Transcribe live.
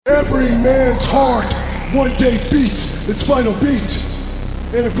every man's heart one day beats its final beat.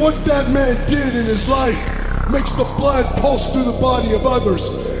 And if what that man did in his life makes the blood pulse through the body of others,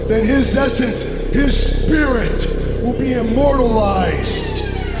 then his essence, his spirit, will be immortalized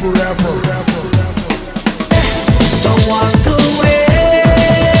forever. Don't walk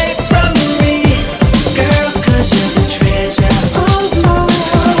away from me, girl, 'cause you're the treasure of my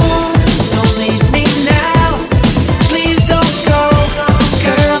heart. Don't leave me now, please don't go,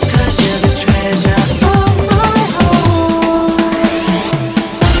 girl, 'cause you're the treasure of my heart.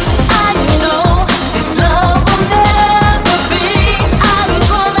 I know this love will never be. I'm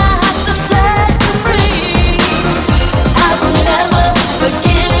gonna have to set you free. I will never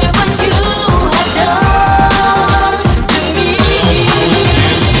forgive what you have done to me.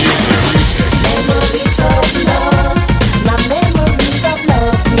 Memories of love, my memories of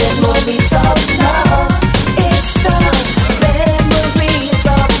love, memories of love. It's the memories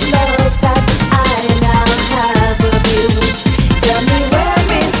of love that I now have of you. Tell me, where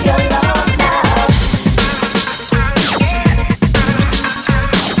is your love now?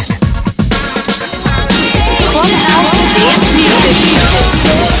 Clubhouse dance music.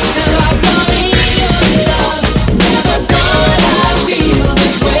 Till I believe your love, never thought I'd feel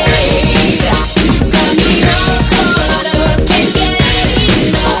this way. Got me all caught up, can't get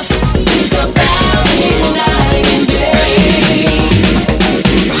enough. Think about it night and day.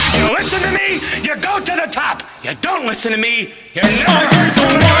 You listen to me, you go to the top. You don't listen to me, you're never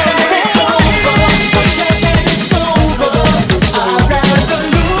going to the top. It's over, it's over. I'd rather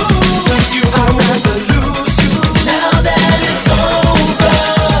lose you, I'd rather lose you. Now that it's over,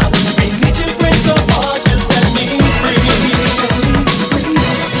 we need to break apart, just set me free.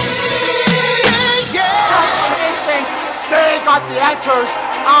 They think they got the answers.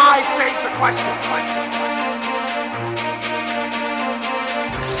 I change the question.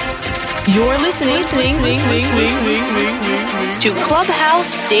 You're listening to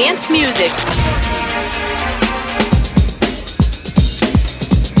Clubhouse Dance Music.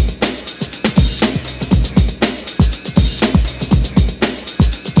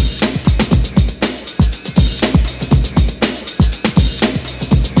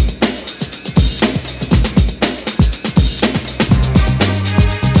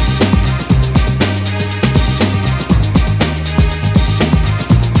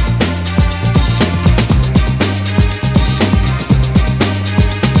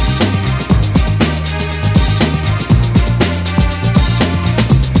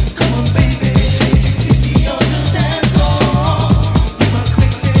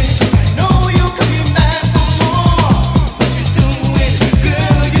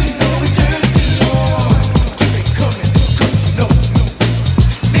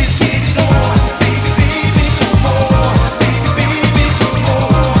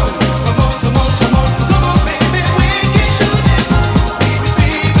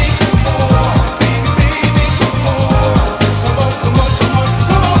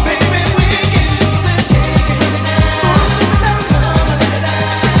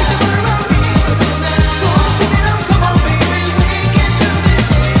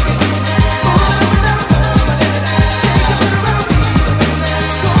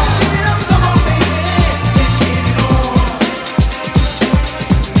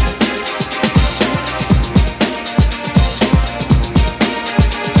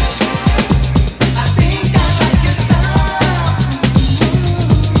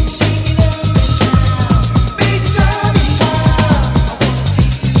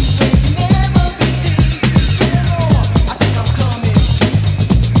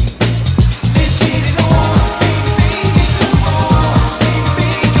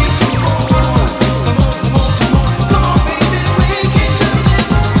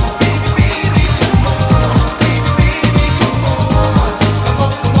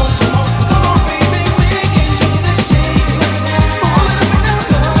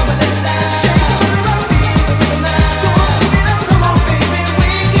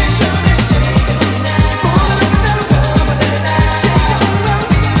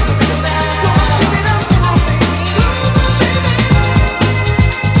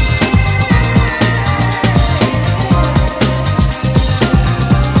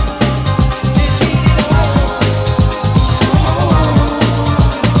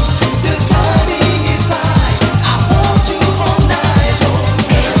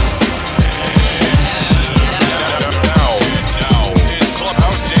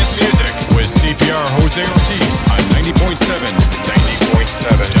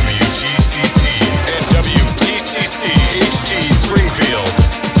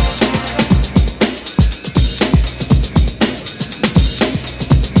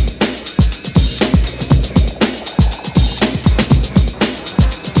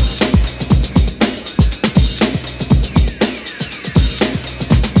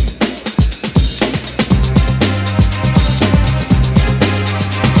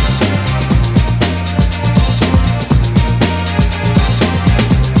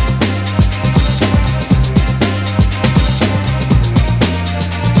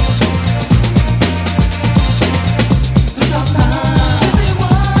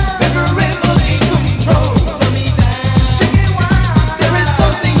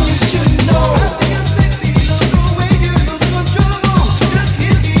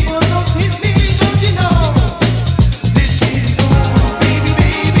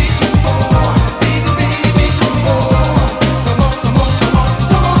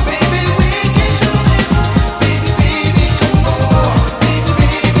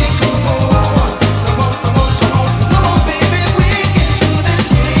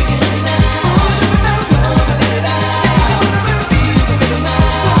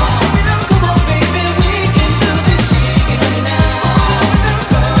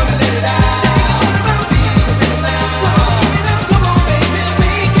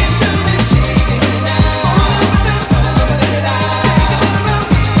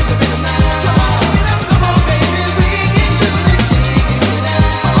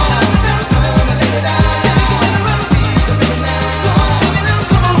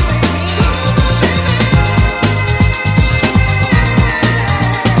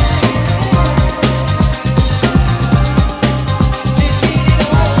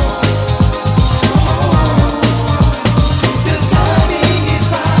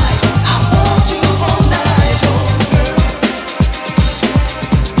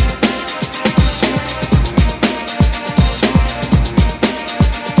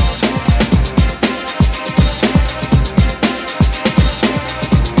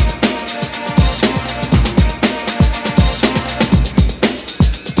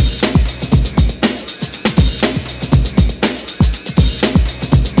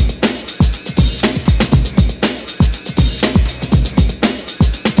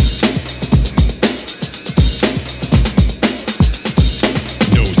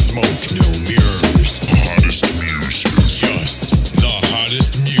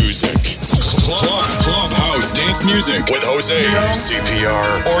 Music with Jose,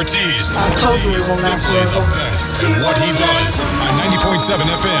 CPR, Ortiz. I told you it won't last Simply the forever. best at what he does on 90.7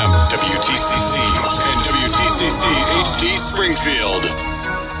 FM, WTCC, and WTCC HD Springfield.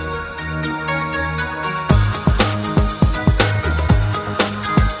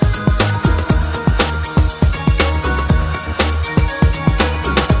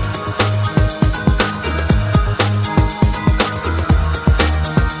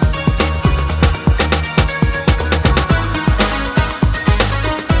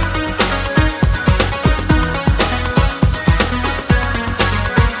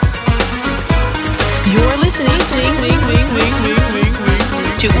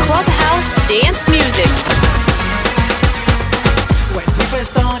 To Clubhouse Dance Music. When we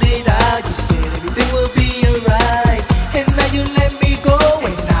first started out, you said everything will be alright. And now you let me go,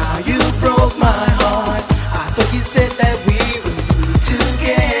 and now you broke my heart. I thought you said that we would be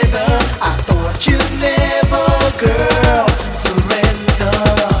together. I thought you'd never, girl, surrender.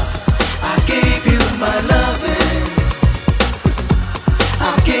 I gave you my loving.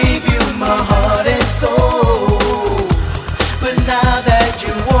 I gave you my heart and soul. But now that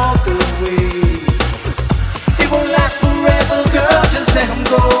you walk away, it won't last forever, girl, just let him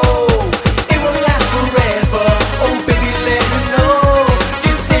go. It won't last forever, oh baby, let him know.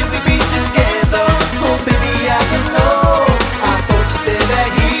 You said we'd be together, oh baby, I don't know. I thought you said that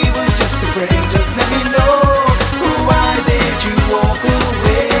he was just a friend, just let me know. Why did you walk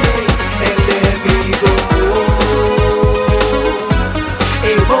away and let me go?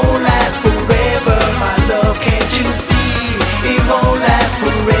 It won't last forever, my love, can't you see? It won't last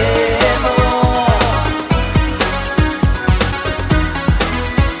forever.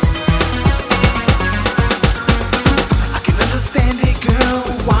 I can understand it, girl,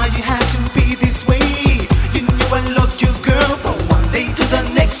 why you had to be this way. You knew I loved you, girl, from one day to the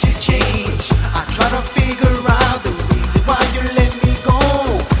next you changed. I try to figure out the reason why you let me go.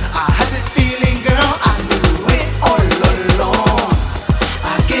 I had this feeling, girl, I knew it all along.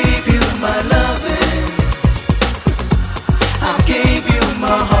 I gave you my loving. I gave you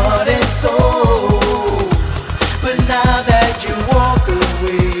my heart and soul. But now that you walk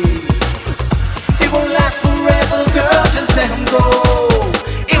away, it won't last forever, girl, just let him go.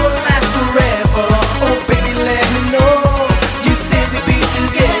 It won't last forever, oh baby, let me know. You said we'd be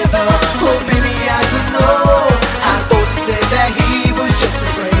together, oh baby, I don't know. I thought you said that he was just a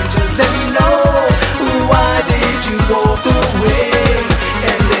friend, just let me know. Why did you walk away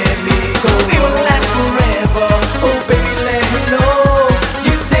and let me go? It won't last forever, oh baby, let me know.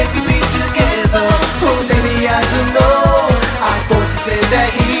 You said we'd be together, oh baby, I don't know. I thought you said that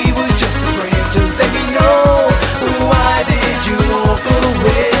he was just a friend, just let me know. Why did you walk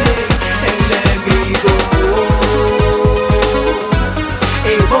away and let me go?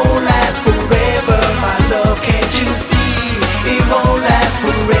 It won't last forever, my love, can't you see? It won't last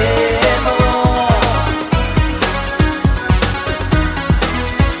forever.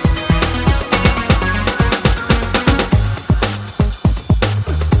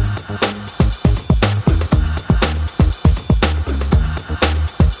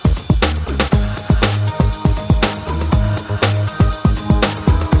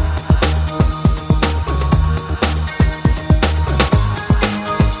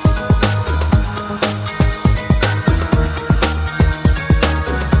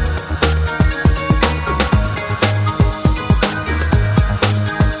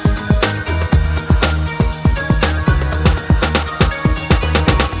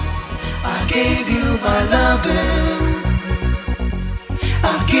 I gave you my loving.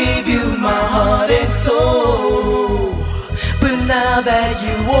 I gave you my heart and soul. But now that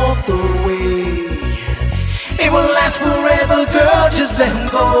you walked away, it won't last forever, girl, just let him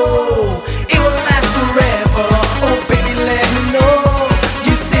go. It won't last forever, oh baby, let him know.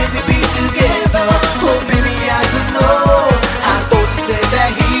 You said we'd be together, oh baby, I don't know. I thought you said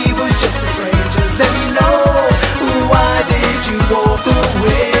that he was just a friend, just let me know. Why did you walk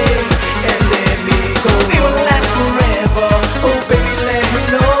away and let me go? It won't last forever, oh baby, let me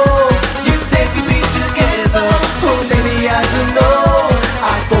know. You said we'd be together, oh baby, I don't know.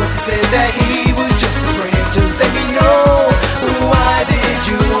 I thought you said that he was just a friend, just let me know. Why did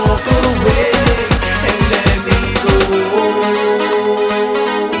you walk away and let me go?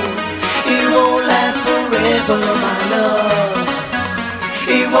 It won't last forever, my love.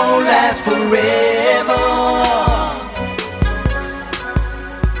 It won't last forever.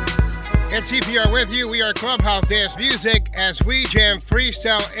 It's CPR with you. We are Clubhouse Dance Music as we jam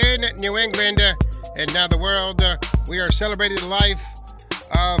freestyle in New England and now the world. We are celebrating the life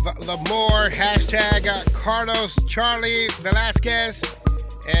of AMOUR, hashtag Carlos Charlie Velasquez.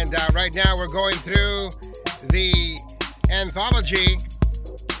 And right now we're going through the anthology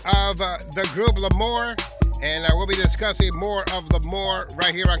of the group L'Amour, and we'll be discussing more of L'Amour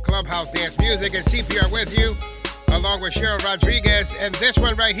right here on Clubhouse Dance Music and CPR with you, along with Cheryl Rodriguez. And this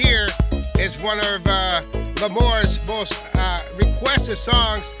one right here is one of L'Amour's most requested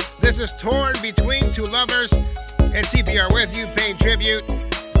songs. This is Torn Between Two Lovers, and CPR with you, paying tribute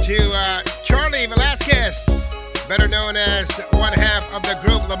to Charlie Velasquez, better known as one half of the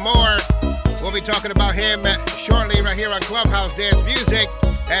group L'Amour. We'll be talking about him shortly right here on Clubhouse Dance Music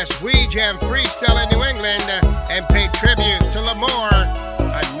as we jam freestyle in New England and pay tribute to L'Amour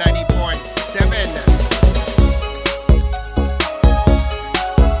on 90.7.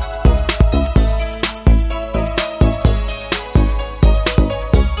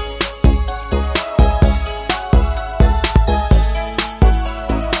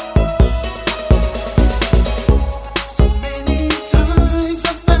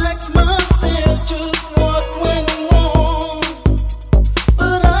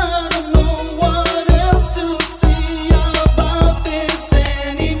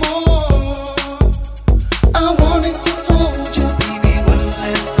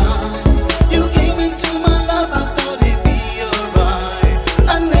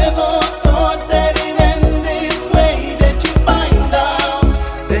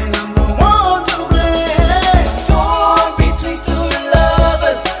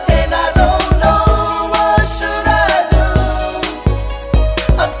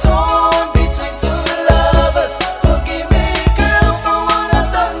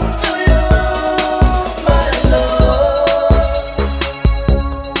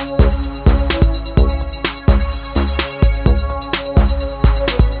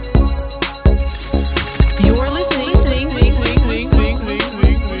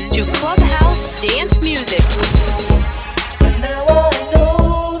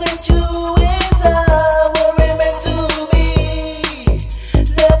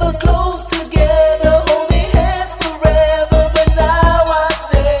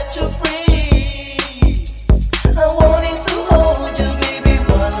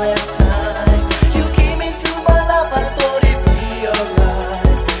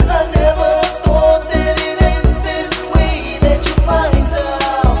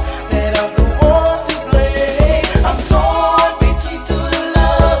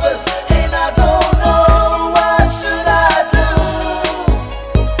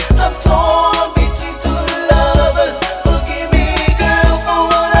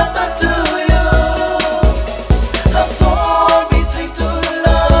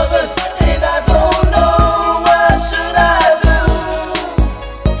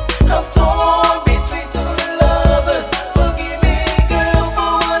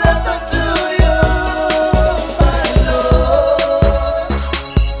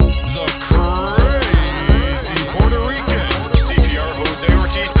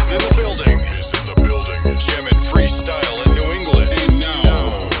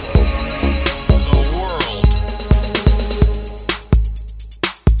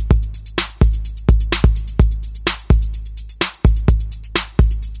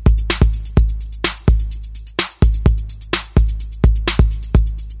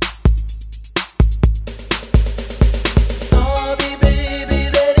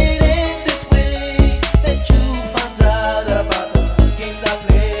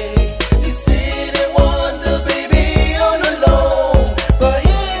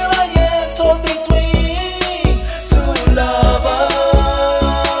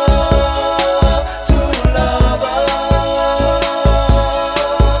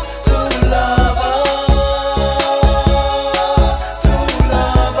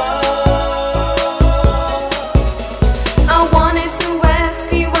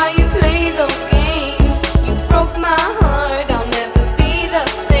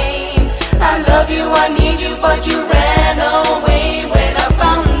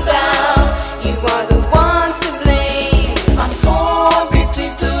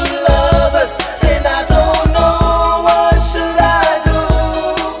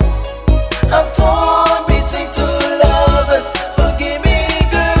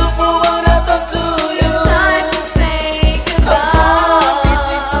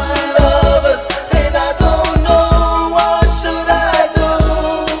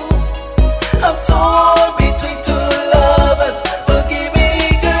 Torn between two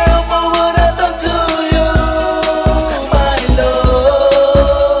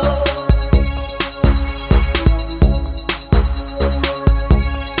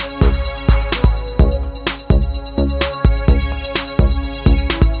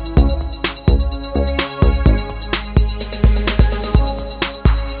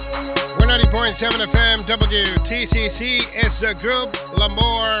WTCC. It's the group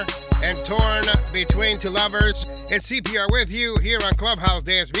L'Amour and Torn Between Two Lovers. It's CPR with you here on Clubhouse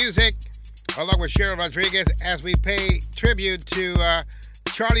Dance Music, along with Cheryl Rodriguez, as we pay tribute to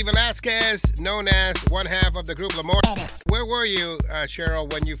Charlie Velasquez, known as one half of the group L'Amour. Where were you, Cheryl,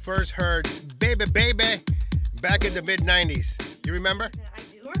 when you first heard Baby Baby back in the mid-90s? You remember? I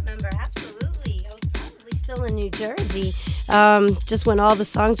do remember, absolutely. I was probably still in New Jersey. Just when all the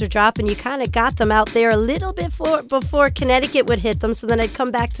songs were dropping, you kind of got them out there a little bit before Connecticut would hit them. So then I'd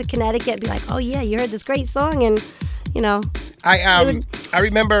come back to Connecticut and be like, oh, yeah, you heard this great song. And, you know. I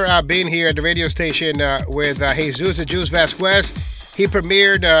remember being here at the radio station with Jesus the Juice Vasquez. He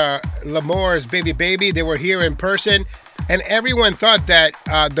premiered L'Amour's Baby Baby. They were here in person. And everyone thought that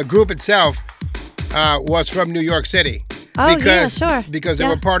the group itself was from New York City. Oh, yeah, sure. Because they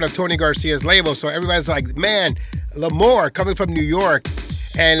were part of Tony Garcia's label. So everybody's like, man, L'Amour coming from New York.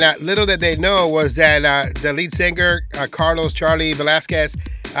 And little that they know was that the lead singer, Carlos Charlie Velasquez,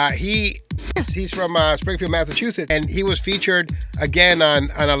 he's from Springfield, Massachusetts. And he was featured again on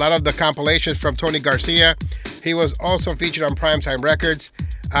a lot of the compilations from Tony Garcia. He was also featured on Primetime Records.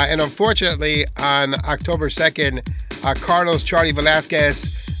 And unfortunately, on October 2nd, Carlos Charlie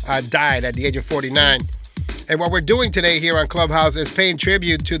Velasquez died at the age of 49. And what we're doing today here on Clubhouse is paying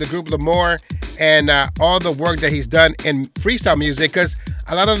tribute to the group L'Amour and all the work that he's done in freestyle music, because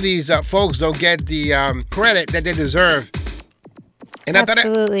a lot of these folks don't get the credit that they deserve. And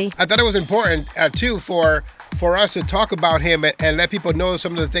absolutely. I thought it was important, too, for us to talk about him and let people know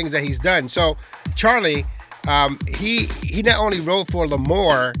some of the things that he's done. So Charlie, he not only wrote for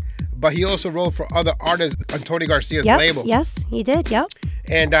L'Amour, but he also wrote for other artists on Tony Garcia's label. Yes, he did, yep.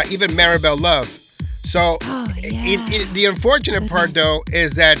 And even Maribel Love. So the unfortunate part, though,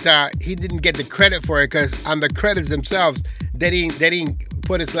 is that he didn't get the credit for it, because on the credits themselves, they didn't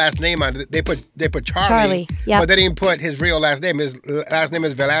put his last name on it. They put Charlie, but they didn't put his real last name. His last name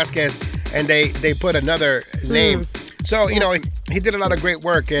is Velasquez, and they put another name. So, you know, he did a lot of great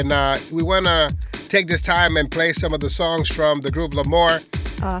work, and we want to take this time and play some of the songs from the group L'Amour.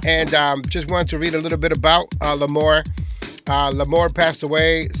 Awesome. And just wanted to read a little bit about L'Amour. L'Amour passed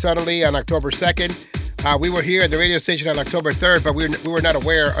away suddenly on October 2nd. We were here at the radio station on October 3rd, but we were not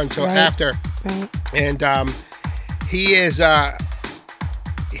aware until after. Right. And he is a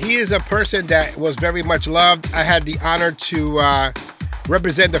person that was very much loved. I had the honor to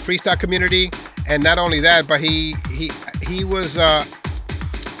represent the freestyle community, and not only that, but he was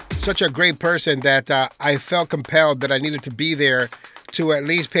such a great person that I felt compelled that I needed to be there to at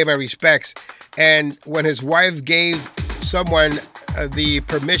least pay my respects. And when his wife gave someone the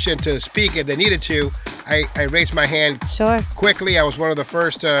permission to speak if they needed to, I raised my hand quickly. I was one of the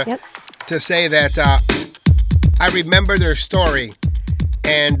first to say that I remember their story,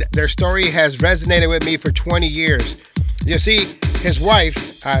 and their story has resonated with me for 20 years. You see, his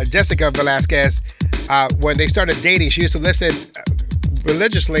wife, Jessica Velasquez, when they started dating, she used to listen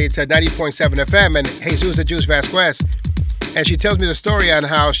religiously to 90.7 FM and Jesus the Juice Vasquez. And she tells me the story on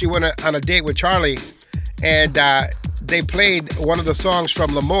how she went on a date with Charlie, and they played one of the songs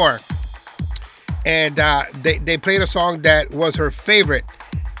from L'Amour. And they played a song that was her favorite.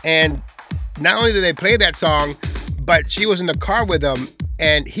 And not only did they play that song, but she was in the car with him,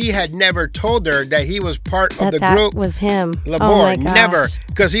 and he had never told her that he was part of the group. That was him. L'Amour, never,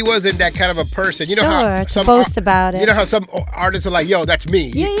 because he wasn't that kind of a person. You know how some boast about it. You know how some artists are like, "Yo, that's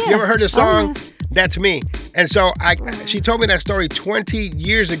me." Yeah. You ever heard this song? That's me. And so she told me that story 20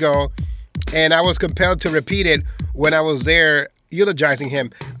 years ago, and I was compelled to repeat it when I was there eulogizing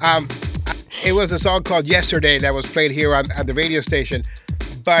him. It was a song called Yesterday that was played here on the radio station.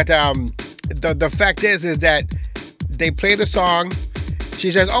 But the fact is that they played the song.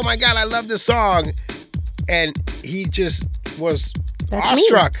 She says, "Oh my God, I love this song." And he just was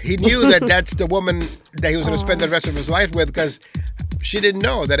awestruck. He knew that that's the woman that he was going to spend the rest of his life with, because she didn't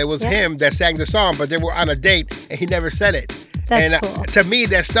know that it was him that sang the song, but they were on a date and he never said it. That's cool. To me,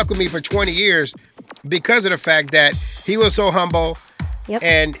 that stuck with me for 20 years because of the fact that he was so humble.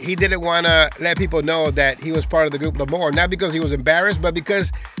 And he didn't want to let people know that he was part of the group L'Amour. Not because he was embarrassed, but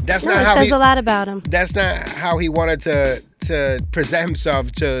because that's not how it says a lot about him. That's not how he wanted to present himself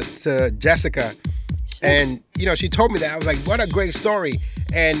to Jessica. And, you know, she told me that. I was like, what a great story.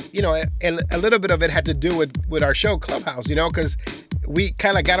 And, you know, a little bit of it had to do with our show, Clubhouse, you know, because we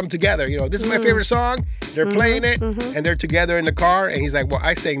kind of got them together. You know, this is my favorite song. They're playing it, and they're together in the car. And he's like, well,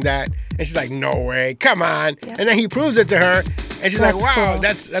 I sang that. And she's like, no way, come on. And then he proves it to her. And she's like, wow, cool.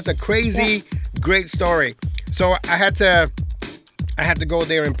 that's a crazy, great story. So I had to go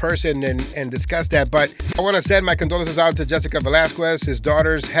there in person and discuss that. But I want to send my condolences out to Jessica Velasquez, his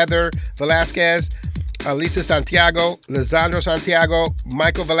daughters, Heather Velasquez, Elisa Santiago, Lisandro Santiago,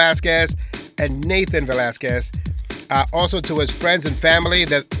 Michael Velasquez, and Nathan Velasquez. Also to his friends and family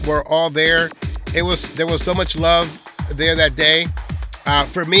that were all there. There was so much love there that day.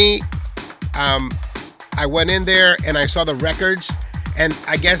 For me, I went in there and I saw the records, and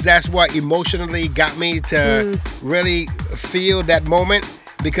I guess that's what emotionally got me to really feel that moment,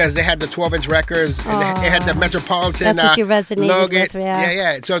 because they had the 12-inch records and they had the Metropolitan. That's what you resonated Logan. with,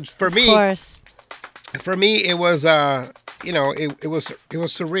 yeah. So for me, of course. For me, it was it was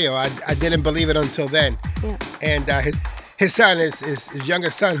surreal. I didn't believe it until then. Yeah. And his son, his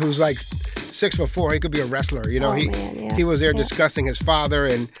youngest son, who's like 6'4", he could be a wrestler. He was there discussing his father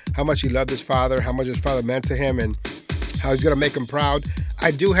and how much he loved his father, how much his father meant to him, and how he's gonna make him proud.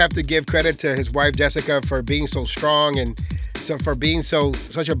 I do have to give credit to his wife Jessica for being so strong and for being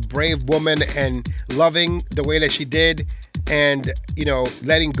such a brave woman and loving the way that she did, and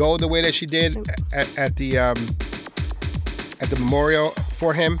letting go the way that she did at the memorial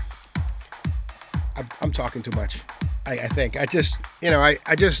for him. I'm talking too much. I think I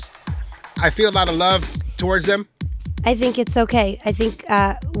feel a lot of love towards them. I think it's okay. I think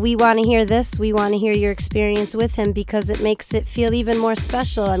we want to hear this. We want to hear your experience with him, because it makes it feel even more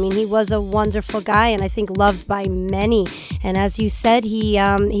special. I mean, he was a wonderful guy, and I think loved by many. And as you said, he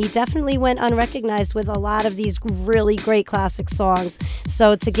definitely went unrecognized with a lot of these really great classic songs.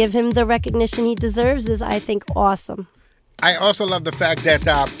 So to give him the recognition he deserves is, I think, awesome. I also love the fact that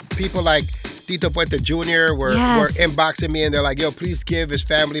people like Tito Puente Jr. were inboxing me, and they're like, yo, please give his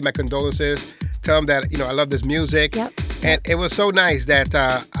family my condolences. Tell him that, I love this music. Yep. And it was so nice that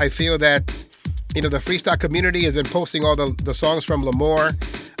I feel that, the freestyle community has been posting all the songs from L'Amour.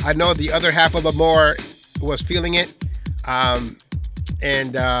 I know the other half of L'Amour was feeling it.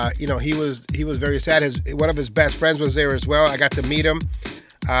 He was very sad. One of his best friends was there as well. I got to meet him.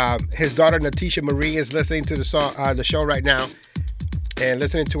 His daughter, Natisha Marie, is listening to the show right now and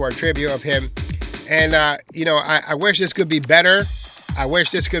listening to our tribute of him. And, I wish this could be better. I wish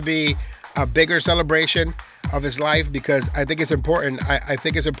this could be a bigger celebration of his life, because I think it's important. I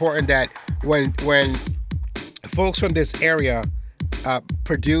think it's important that when folks from this area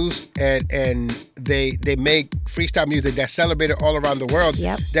produce and they make freestyle music that's celebrated all around the world,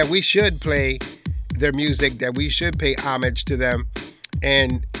 that we should play their music, that we should pay homage to them.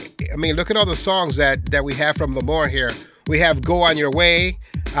 And I mean, look at all the songs that we have from L'Amour here. We have Go On Your Way,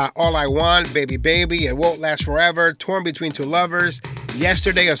 All I Want, Baby Baby, It Won't Last Forever, Torn Between Two Lovers,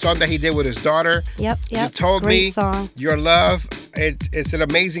 Yesterday, a song that he did with his daughter. Yep. You told Great me song. Your love. It's an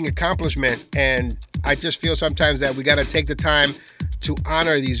amazing accomplishment, and I just feel sometimes that we got to take the time to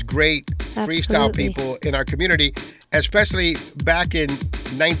honor these great freestyle people in our community, especially back in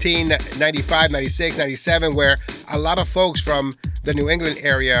 1995, 96, 97, where a lot of folks from the New England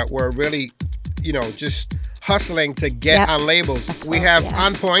area were really, just hustling to get on labels. We have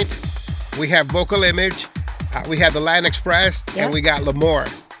On Point, we have Vocal Image, we have the Latin Express, and we got L'Amour,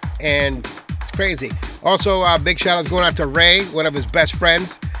 and it's crazy. Also, big shout out going out to Ray, one of his best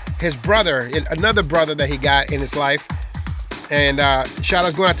friends, his brother, another brother that he got in his life. And shout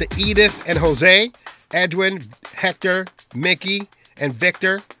out going out to Edith and Jose, Edwin, Hector, Mickey, and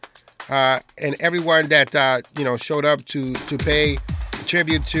Victor, and everyone that showed up to pay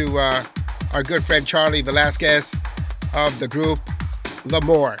tribute to our good friend Charlie Velasquez of the group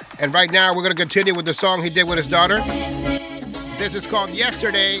L'Amour. And right now we're going to continue with the song he did with his daughter. This is called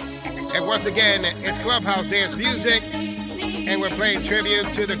Yesterday, and once again it's Clubhouse Dance Music, and we're playing tribute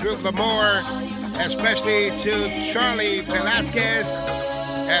to the group L'Amour, especially to Charlie Velasquez,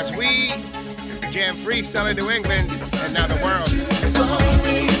 as we jam freestyle in New England and now the world.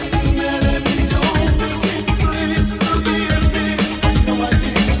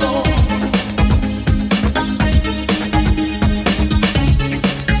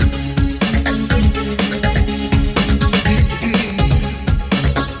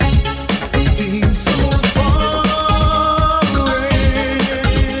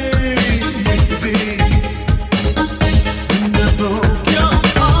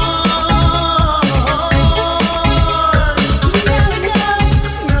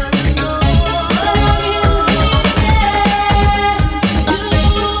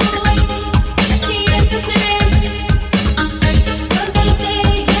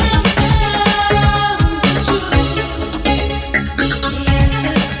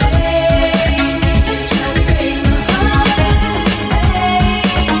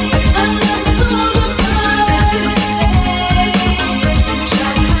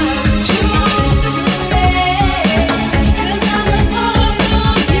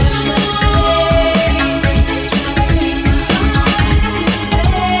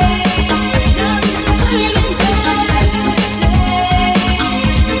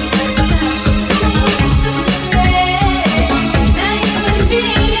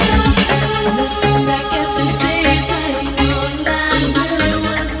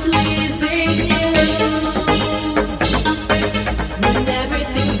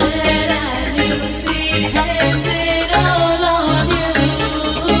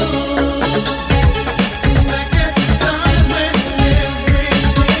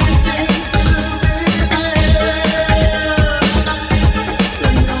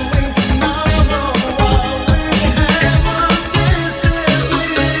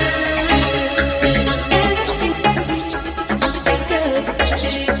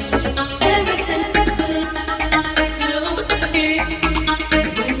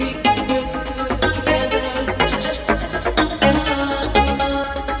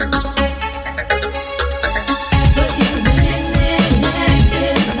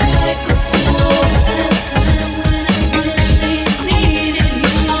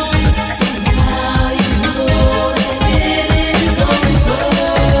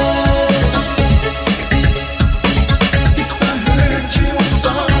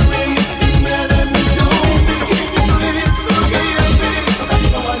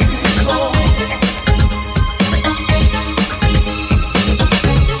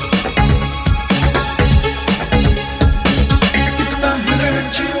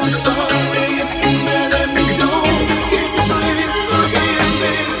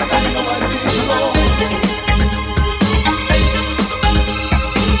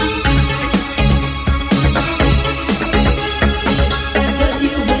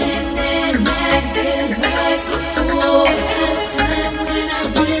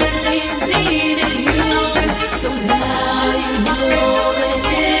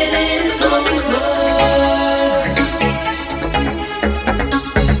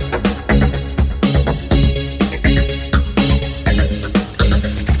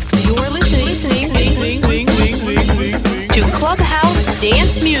 Clubhouse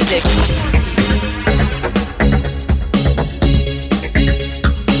Dance Music.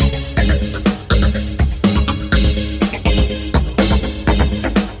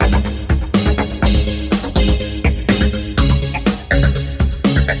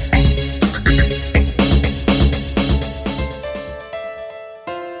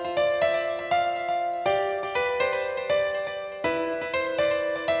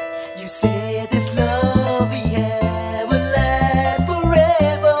 You said this love we had would last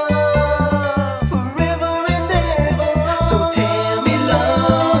forever, forever and ever. So tell me,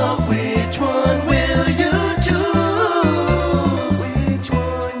 love, which one will you choose? Which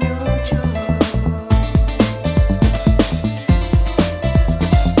one you choose?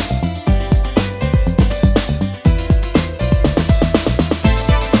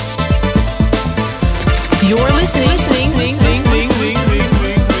 You're listening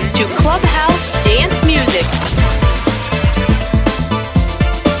to Clubhouse Dance Music.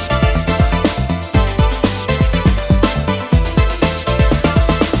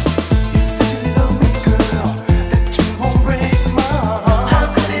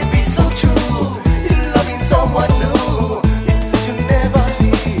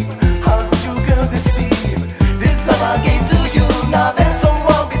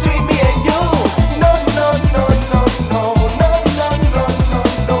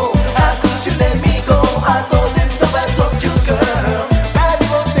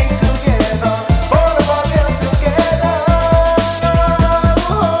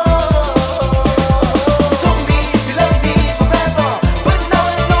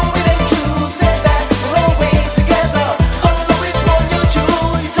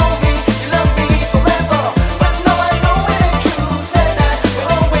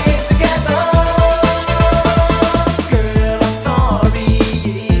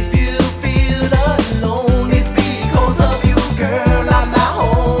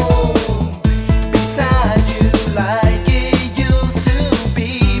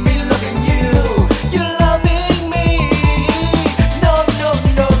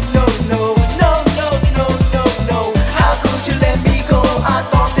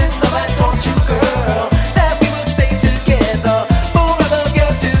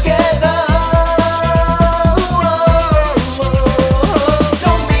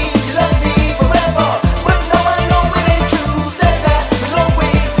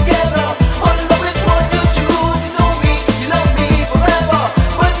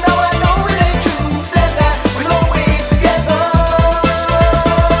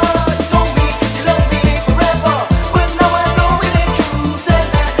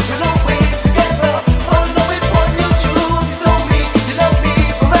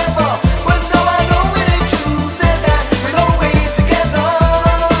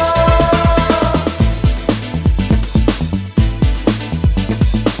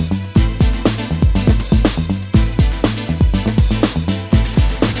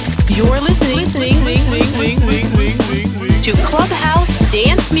 You're listening to Clubhouse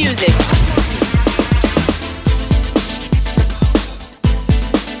Dance Music.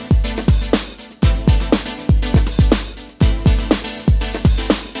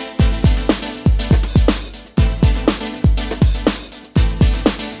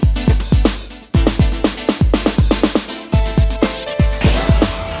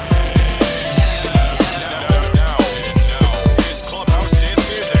 It's Clubhouse Dance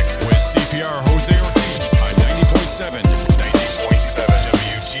Music with CPR Jose Ortiz on 90.7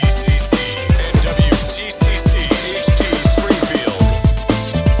 WTCC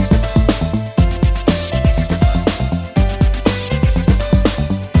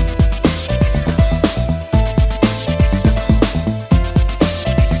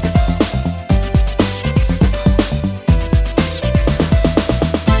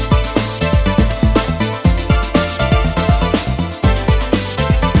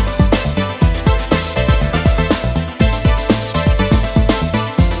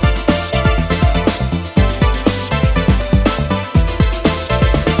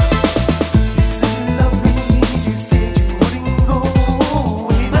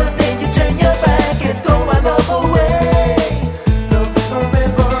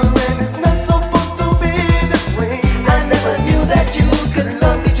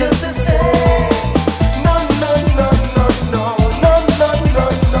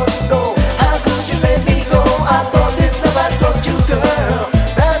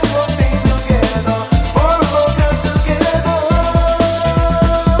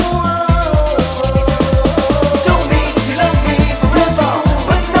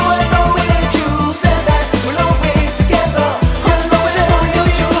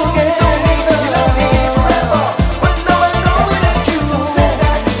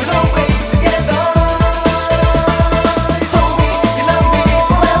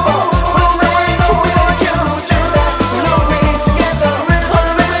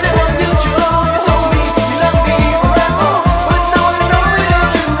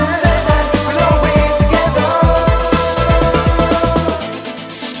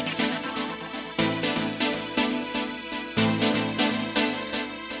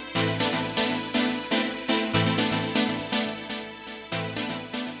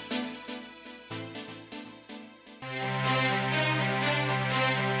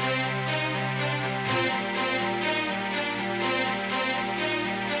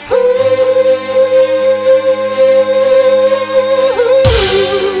I'm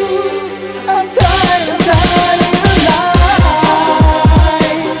tired of lies.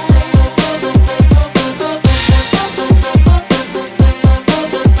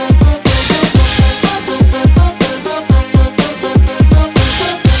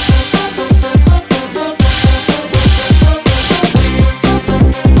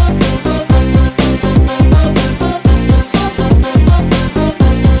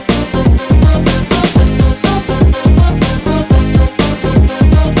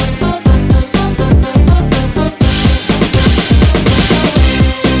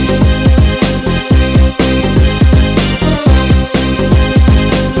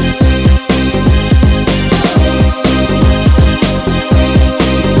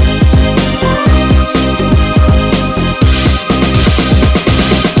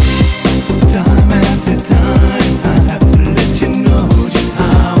 Time after time, I have to let you know just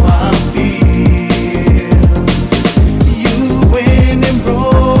how I feel. You went and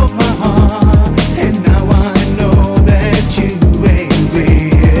broke my heart, and now I know that you ain't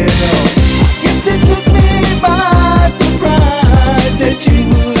real. Guess it took me by surprise that you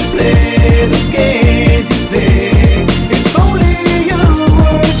would play those games you play. If only you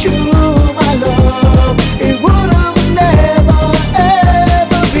were true, my love, it would have never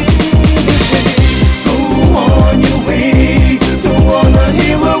ever been this way. Go on your way, don't wanna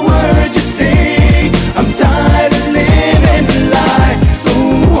hear a word you say. I'm tired of living a lie. Go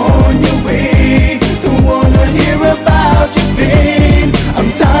on your way, don't wanna hear about your pain. I'm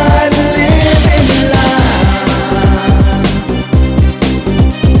tired of living a lie.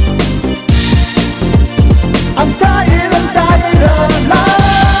 I'm tired of lies.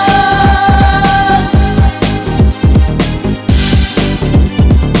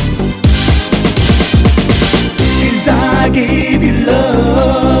 'Cause I gave you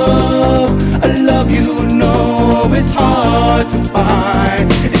love, a love you know is hard to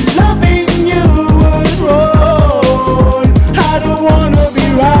find. And loving you was wrong. I don't wanna be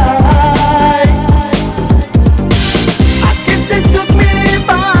right. I guess it took me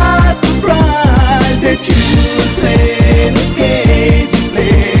by surprise that you would play those games you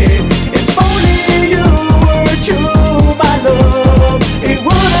played. If only you were true, my love, it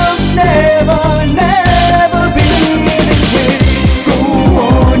would have never been this way. Go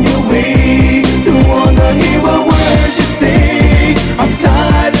on your way, don't wanna hear a word you say. I'm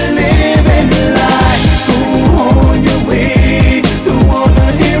tired of living a lie. Go on your way, don't wanna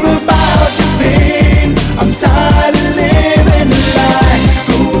hear about your pain. I'm tired of living a lie.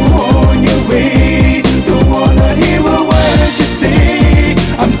 Go on your way, don't wanna hear a word you say.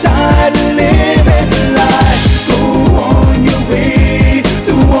 I'm tired of living a lie. Go on your way,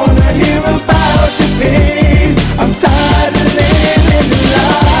 don't wanna hear about your pain. I'm tired of living a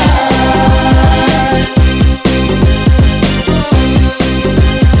lie.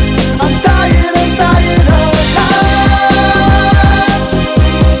 I'm tired of lies.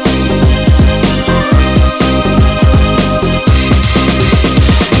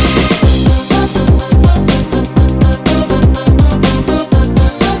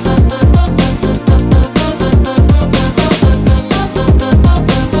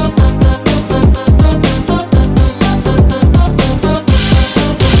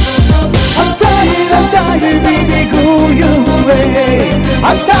 I'm tired, baby, go your way.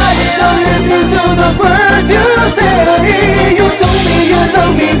 I'm tired of listening to the words you say. You told me you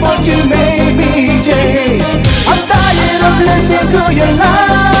love me, but you made me change. I'm tired of listening to your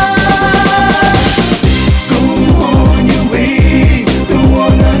lies. Go on your way, don't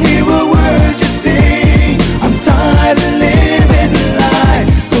wanna hear a word you say. I'm tired of living a lie.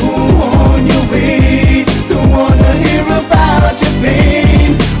 Go on your way, don't wanna hear about your pain.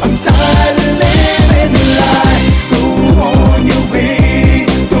 I'm tired of living a lie. Go on your way,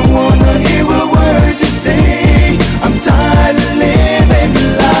 don't wanna hear a word you say. I'm tired of living a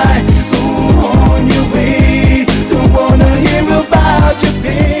lie. Go on your way, don't wanna hear about your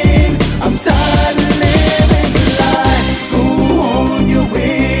pain. I'm tired of living a lie. Go on your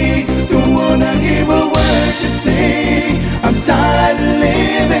way, don't wanna hear a word you say. I'm tired of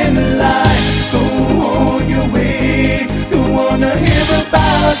living a lie. Go on your way, don't wanna hear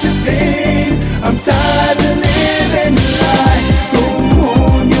about your pain. I'm tired of living a lie. Go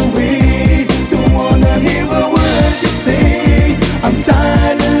on your way, don't wanna hear a word you say. I'm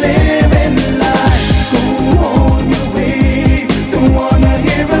tired of living a lie. Go on your way, don't wanna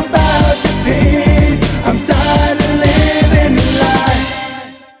hear about your pain. I'm tired of living a lie.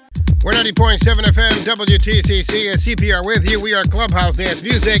 We're 90.7 FM WTCC and CPR with you. We are Clubhouse Dance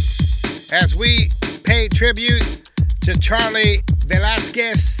Music as we pay tribute to Charlie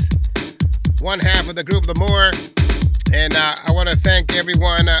Velasquez one half of the group L'Amour. And I want to thank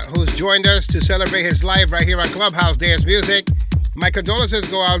everyone who's joined us to celebrate his life right here on Clubhouse Dance Music. My condolences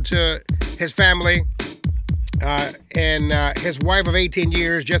go out to his family and his wife of 18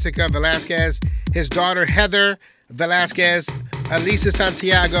 years, Jessica Velasquez, his daughter, Heather Velasquez, Elisa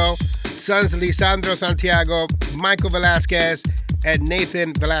Santiago, sons Lisandro Santiago, Michael Velasquez, and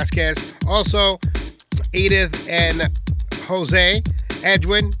Nathan Velasquez. Also, Edith and Jose,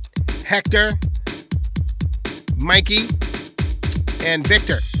 Edwin, Hector, Mikey, and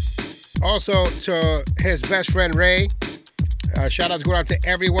Victor. Also to his best friend Ray. Shout out going out to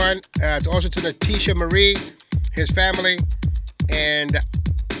everyone. Also to Natisha Marie, his family. And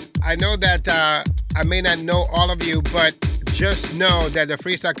I know that I may not know all of you, but just know that the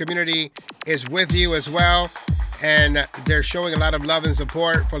freestyle community is with you as well. And they're showing a lot of love and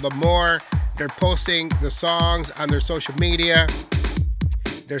support for L'Amour. They're posting the songs on their social media.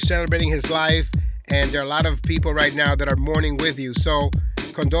 They're celebrating his life. And there are a lot of people right now that are mourning with you. So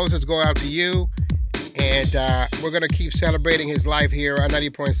condolences go out to you. And we're going to keep celebrating his life here on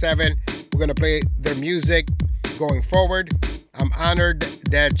 90.7. We're going to play their music going forward. I'm honored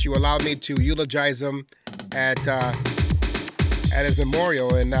that you allowed me to eulogize him at his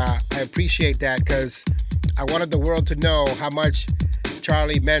memorial. And I appreciate that because I wanted the world to know how much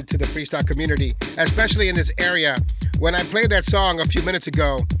Charlie meant to the freestyle community, especially in this area. When I played that song a few minutes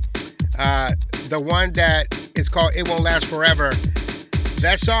ago, the one that is called It Won't Last Forever,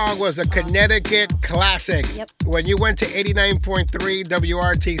 that song was a Connecticut classic. Yep. When you went to 89.3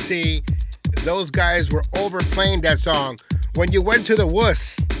 WRTC, those guys were overplaying that song. When you went to the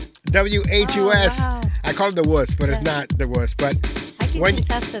WUS, WHUS, wow. I call it the WUS, but it's not the WUS. But I can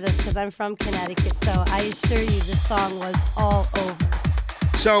contest to this because I'm from Connecticut, so I assure you this song was all over.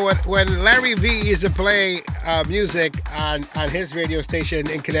 So when Larry V used to play music on his radio station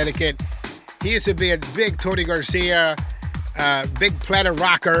in Connecticut, he used to be a big Tony Garcia, big Planet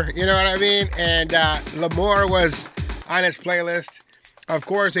Rocker, you know what I mean? And L'Amour was on his playlist. Of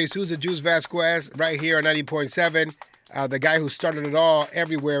course, Jesus the Juice Vasquez right here on 90.7, the guy who started it all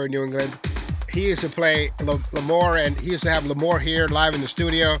everywhere in New England. He used to play L'Amour, and he used to have L'Amour here live in the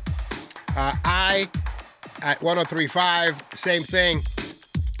studio. I at 103.5, same thing.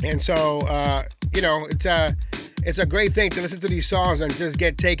 And so, it's a great thing to listen to these songs and just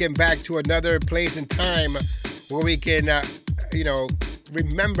get taken back to another place and time where we can,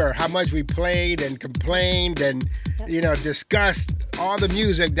 remember how much we played and complained and, discussed all the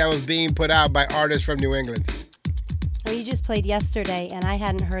music that was being put out by artists from New England. Well, you just played Yesterday, and I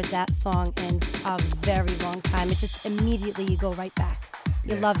hadn't heard that song in a very long time. It just immediately you go right back.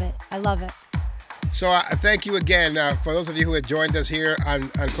 You love it. I love it. So thank you again for those of you who had joined us here on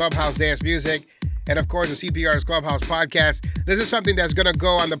Clubhouse Dance Music and, of course, the CPR's Clubhouse podcast. This is something that's going to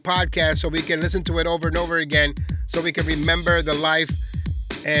go on the podcast so we can listen to it over and over again so we can remember the life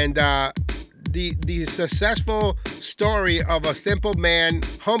and the successful story of a simple man,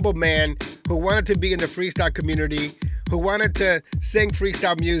 humble man who wanted to be in the freestyle community, who wanted to sing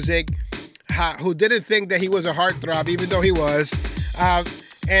freestyle music, who didn't think that he was a heartthrob, even though he was,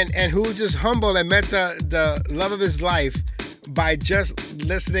 and who just humbled and met the love of his life by just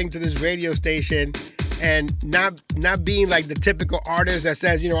listening to this radio station and not being like the typical artist that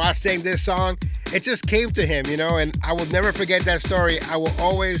says, I sang this song. It just came to him, and I will never forget that story. I will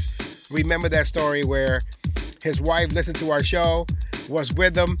always remember that story where his wife listened to our show, was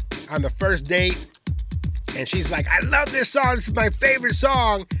with him on the first date, and she's like, I love this song. This is my favorite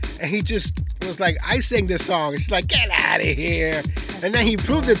song. And he just was like, I sing this song. And she's like, get out of here. And then he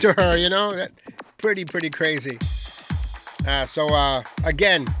proved it to her, That pretty crazy. So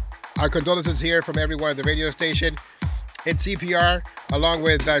again, our condolences here from everyone at the radio station. It's CPR, along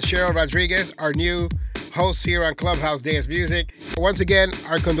with Cheryl Rodriguez, our new host here on Clubhouse Dance Music. Once again,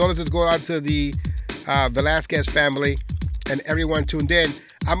 our condolences go out to the Velasquez family and everyone tuned in.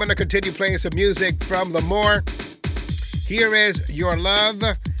 I'm going to continue playing some music from L'Amour. Here is Your Love.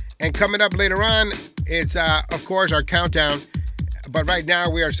 And coming up later on, it's, of course, our countdown. But right now,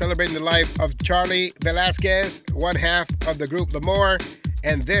 we are celebrating the life of Charlie Velasquez, one half of the group L'Amour.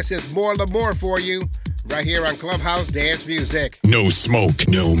 And this is more L'Amour for you, right here on Clubhouse Dance Music. No smoke,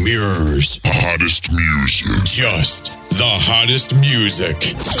 no mirrors. Hottest music. Just the hottest music.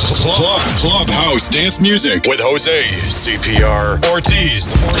 Clubhouse Dance Music with Jose CPR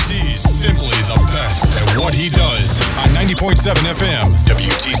Ortiz. Simply the best at what he does on 90.7 FM,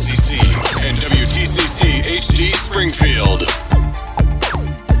 WTCC, and WTCC HD Springfield.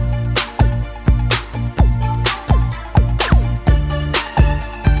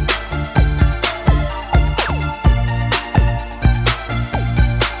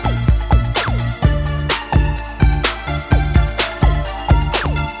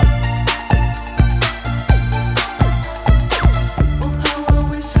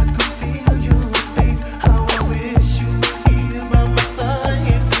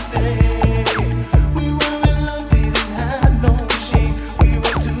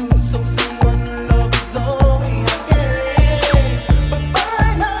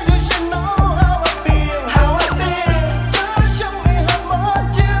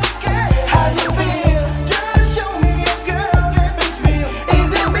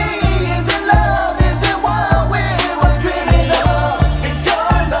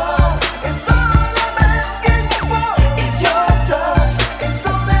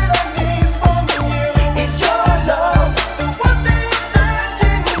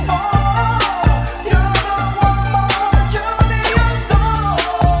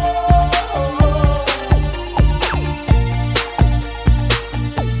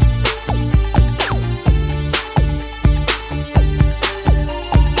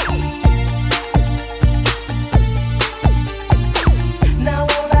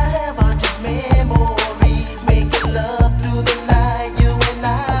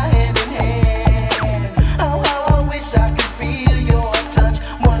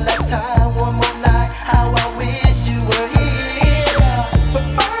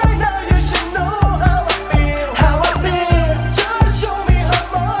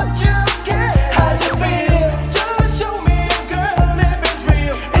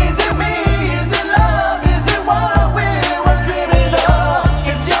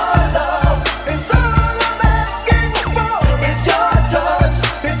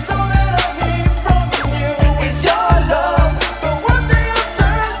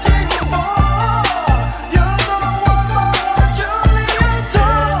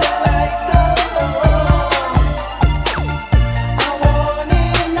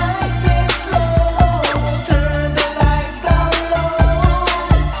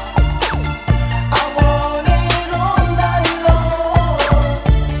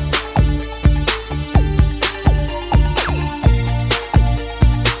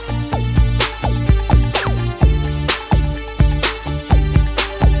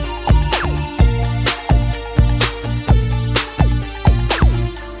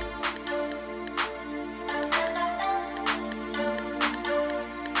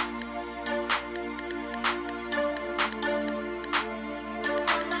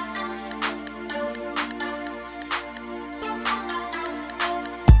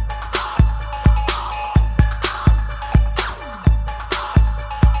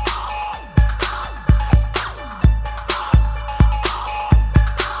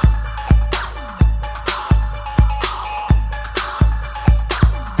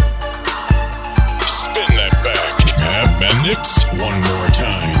 more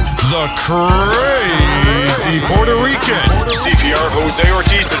time. The crazy Puerto Rican. CPR Jose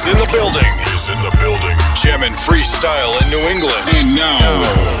Ortiz is in the building. Jamming freestyle in New England. And now,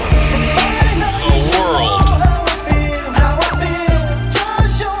 the world.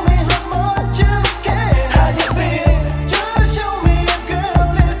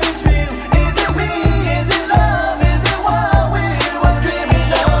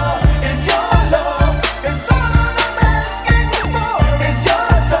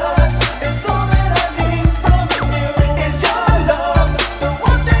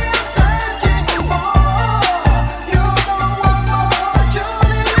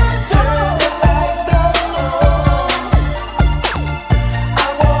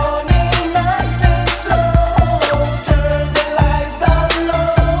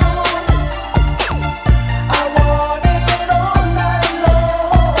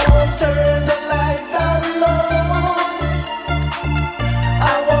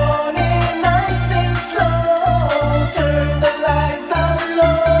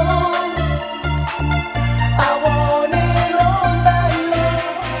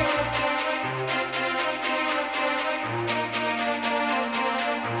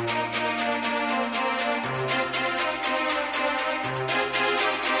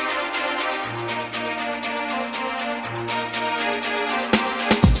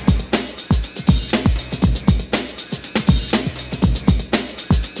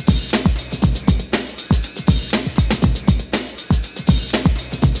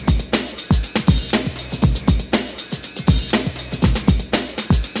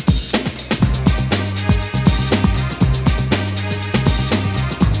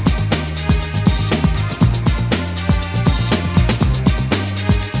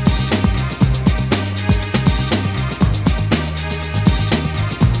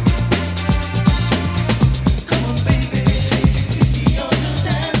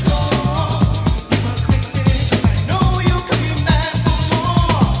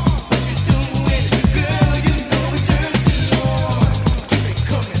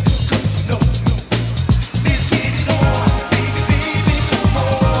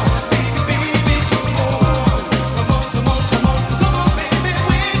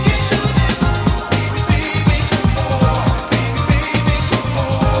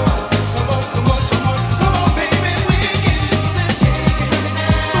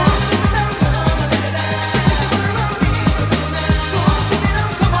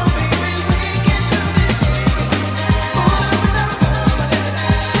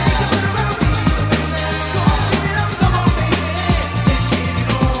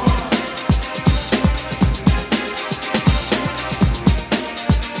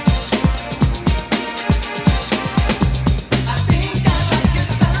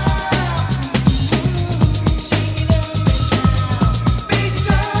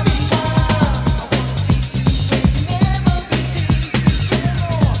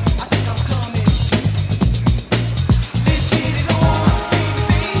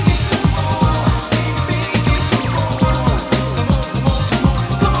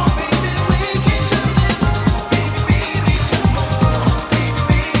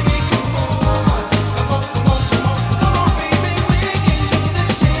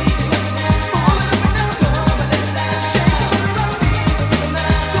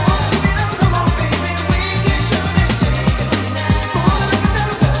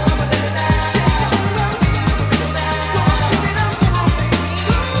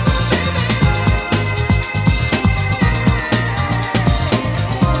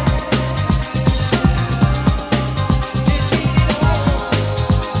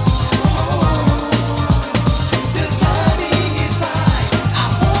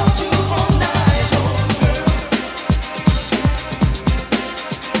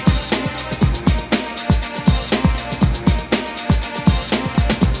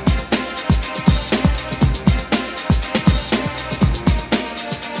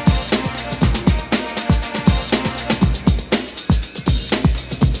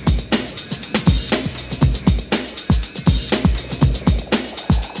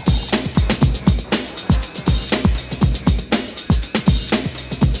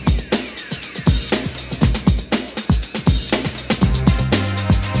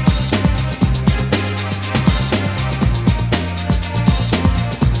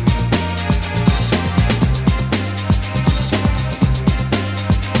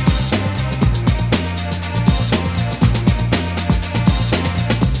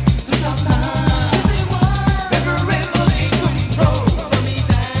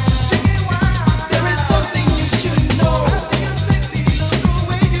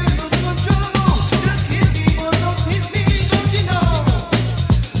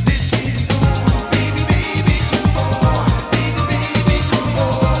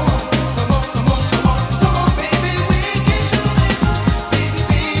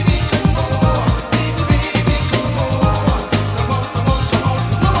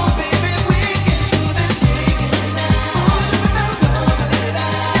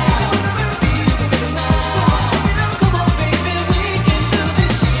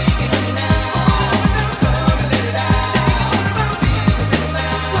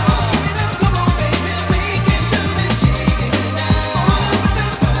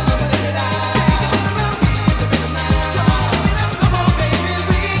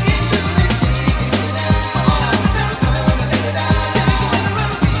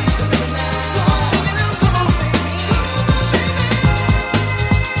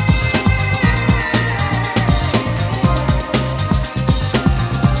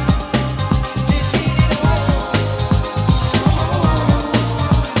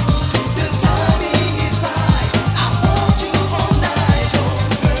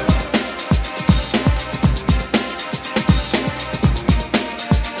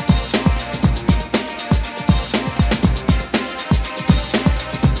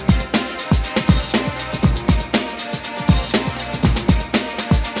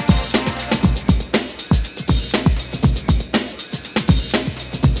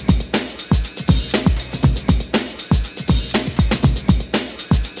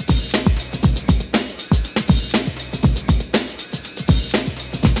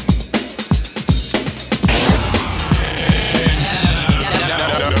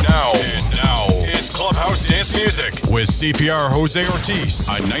 with CPR Jose Ortiz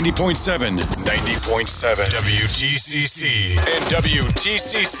on 90.7, 90.7 WTCC and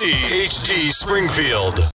WTCC HD Springfield.